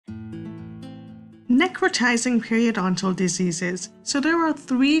Necrotizing periodontal diseases. So there are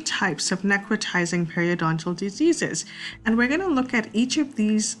 3 types of necrotizing periodontal diseases, and we're going to look at each of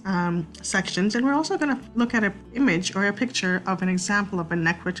these sections, and we're also going to look at an image or a picture of an example of a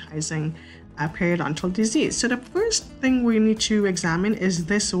necrotizing periodontal disease. So the first thing we need to examine is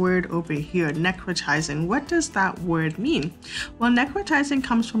this word over here, necrotizing. What does that word mean? Well, necrotizing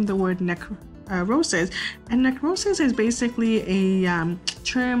comes from the word necrosis, and necrosis is basically a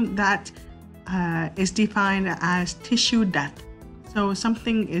term that is defined as tissue death. So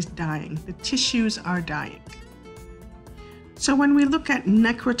something is dying, the tissues are dying. So when we look at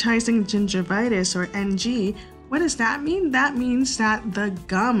necrotizing gingivitis or NG, what does that mean? That means that the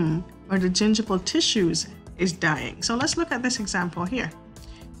gum or the gingival tissues is dying. So let's look at this example here.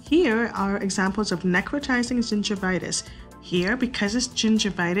 Here are examples of necrotizing gingivitis. Here, because it's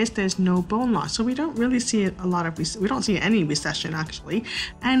gingivitis, there's no bone loss. So we don't really see we don't see any recession actually.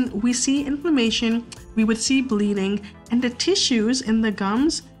 And we see inflammation, we would see bleeding, and the tissues in the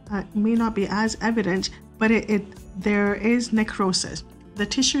gums may not be as evident, but there is necrosis. The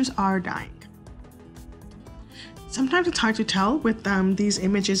tissues are dying. Sometimes it's hard to tell with these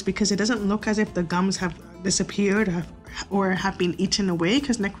images because it doesn't look as if the gums have disappeared or have been eaten away,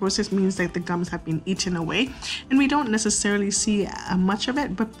 because necrosis means that the gums have been eaten away, and we don't necessarily see much of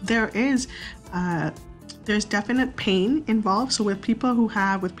it, but there's definite pain involved. So with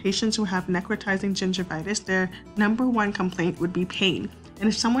patients who have necrotizing gingivitis, their number 1 complaint would be pain. And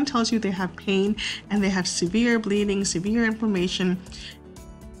if someone tells you they have pain and they have severe bleeding, severe inflammation,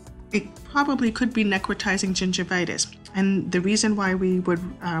 it probably could be necrotizing gingivitis. And the reason why we would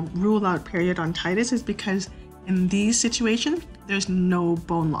rule out periodontitis is because in these situations, there's no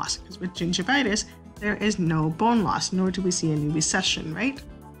bone loss. Because with gingivitis, there is no bone loss, nor do we see any recession, right?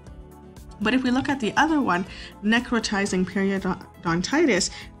 But if we look at the other one, necrotizing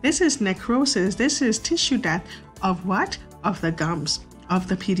periodontitis, this is necrosis. This is tissue death of what? Of the gums, of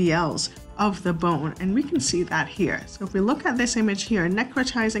the PDLs, of the bone. And we can see that here. So if we look at this image here,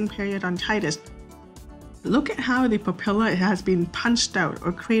 necrotizing periodontitis, look at how the papilla has been punched out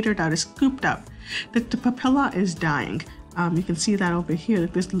or cratered out, is scooped out. The papilla is dying. You can see that over here.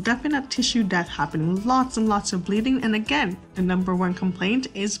 There's definite tissue death happening, lots and lots of bleeding. And again, the number 1 complaint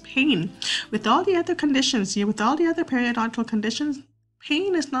is pain. With all the other conditions here, with all the other periodontal conditions,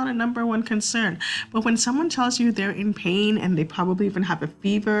 pain is not a number 1 concern. But when someone tells you they're in pain and they probably even have a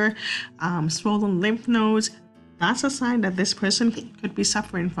fever, swollen lymph nodes, that's a sign that this person could be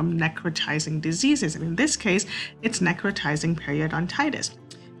suffering from necrotizing diseases. And in this case, it's necrotizing periodontitis.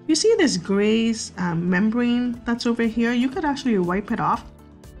 You see this gray membrane that's over here? You could actually wipe it off.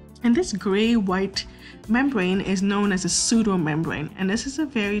 And this gray-white membrane is known as a pseudomembrane. And this is a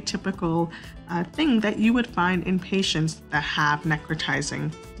very typical thing that you would find in patients that have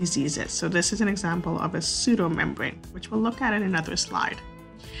necrotizing diseases. So this is an example of a pseudomembrane, which we'll look at in another slide.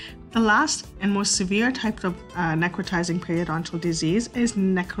 The last and most severe type of necrotizing periodontal disease is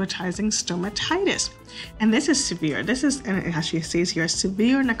necrotizing stomatitis. And this is severe. And it actually says here,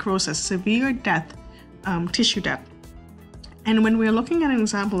 severe necrosis, severe death, tissue death. And when we're looking at an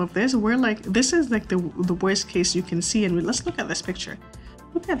example of this, this is like the worst case you can see. And let's look at this picture.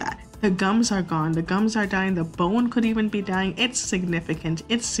 Look at that. The gums are gone. The gums are dying. The bone could even be dying. It's significant.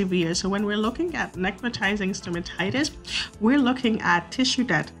 It's severe. So when we're looking at necrotizing stomatitis, we're looking at tissue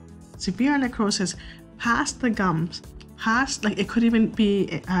death, severe necrosis past the gums, it could even be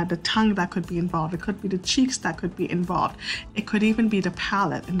the tongue that could be involved. It could be the cheeks that could be involved. It could even be the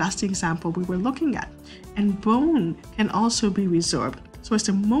palate, and that's the example we were looking at. And bone can also be resorbed. So it's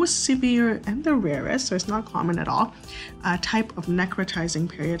the most severe and the rarest, so it's not common at all, type of necrotizing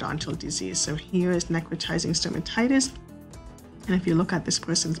periodontal disease. So here is necrotizing stomatitis. And if you look at this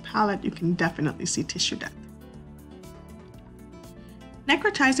person's palate, you can definitely see tissue death.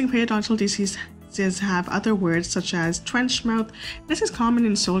 Necrotizing periodontal diseases have other words such as trench mouth. This is common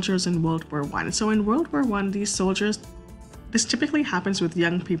in soldiers in World War I. So in World War I, these soldiers, this typically happens with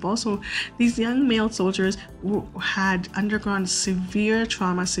young people. So these young male soldiers had undergone severe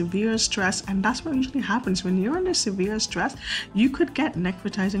trauma, severe stress, and that's what usually happens. When you're under severe stress, you could get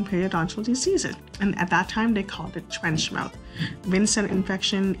necrotizing periodontal diseases. And at that time, they called it trench mouth. Vincent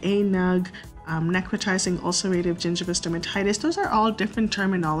infection, ANUG, necrotizing ulcerated gingiva stomatitis, those are all different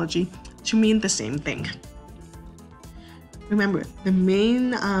terminology to mean the same thing. Remember, the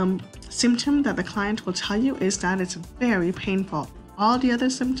main symptom that the client will tell you is that it's very painful. All the other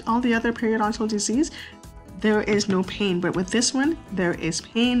periodontal disease, there is no pain, but with this one, there is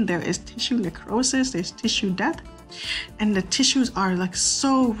pain, there is tissue necrosis, there's tissue death, and the tissues are like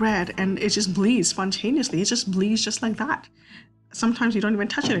so red and it just bleeds spontaneously. It just bleeds just like that. Sometimes you don't even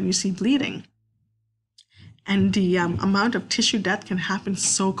touch it and you see bleeding. And the amount of tissue death can happen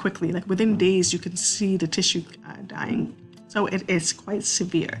so quickly, like within days you can see the tissue dying. So it is quite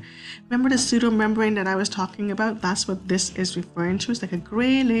severe. Remember the pseudomembrane that I was talking about? That's what this is referring to. It's like a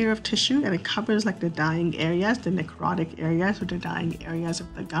gray layer of tissue, and it covers like the dying areas, the necrotic areas, or the dying areas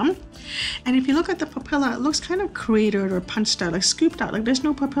of the gum. And if you look at the papilla, it looks kind of cratered or punched out, like scooped out, like there's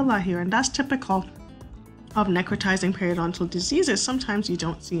no papilla here, and that's typical of necrotizing periodontal diseases. Sometimes you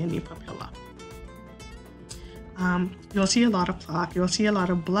don't see any papilla. You'll see a lot of plaque, you'll see a lot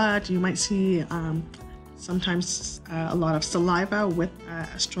of blood, you might see sometimes a lot of saliva with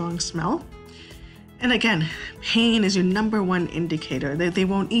a strong smell. And again, pain is your number one indicator. They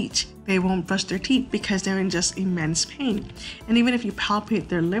won't eat, they won't brush their teeth because they're in just immense pain. And even if you palpate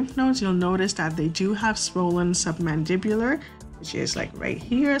their lymph nodes, you'll notice that they do have swollen submandibular, which is like right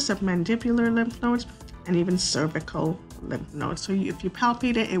here, submandibular lymph nodes, and even cervical lymph nodes. So if you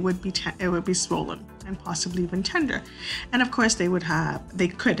palpate it, it would be swollen and possibly even tender. And of course, they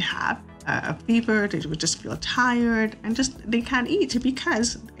could have a fever. They would just feel tired and they can't eat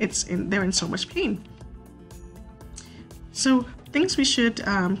because they're in so much pain. So things we should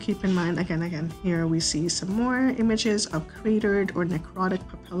keep in mind. Again, here we see some more images of cratered or necrotic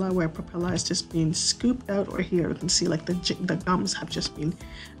papilla, where papilla is just being scooped out, or here you can see like the gums have just been.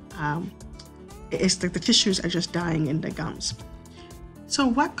 It's like the tissues are just dying in the gums. So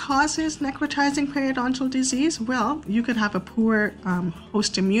what causes necrotizing periodontal disease? Well, you could have a poor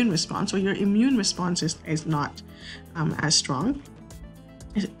host immune response, or your immune response is not as strong.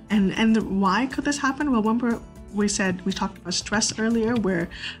 And why could this happen? Well, remember we talked about stress earlier, where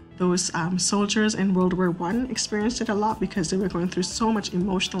those soldiers in World War I experienced it a lot because they were going through so much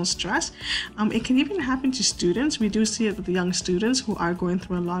emotional stress. It can even happen to students. We do see it with the young students who are going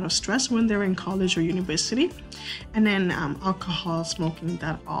through a lot of stress when they're in college or university. And then alcohol, smoking,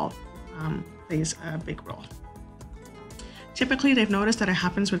 that all plays a big role. Typically, they've noticed that it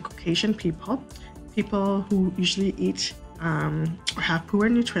happens with Caucasian people who usually eat or have poor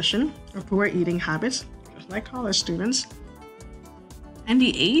nutrition or poor eating habits, just like college students. And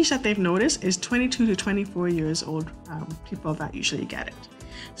the age that they've noticed is 22 to 24 years old people that usually get it.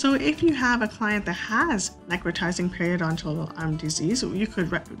 So if you have a client that has necrotizing periodontal disease, you could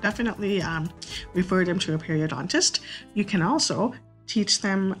definitely refer them to a periodontist. You can also teach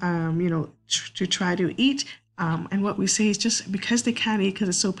them, to try to eat. And what we say is just because they can't eat because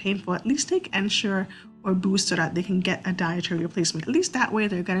it's so painful, at least take Ensure or Boost so that they can get a dietary replacement. At least that way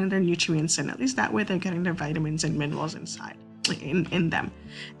they're getting their nutrients in. At least that way they're getting their vitamins and minerals inside. In them.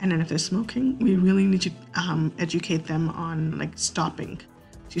 And then if they're smoking, we really need to educate them on like stopping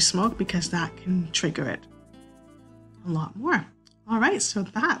to smoke, because that can trigger it a lot more. All right, so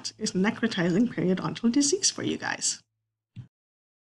that is necrotizing periodontal disease for you guys.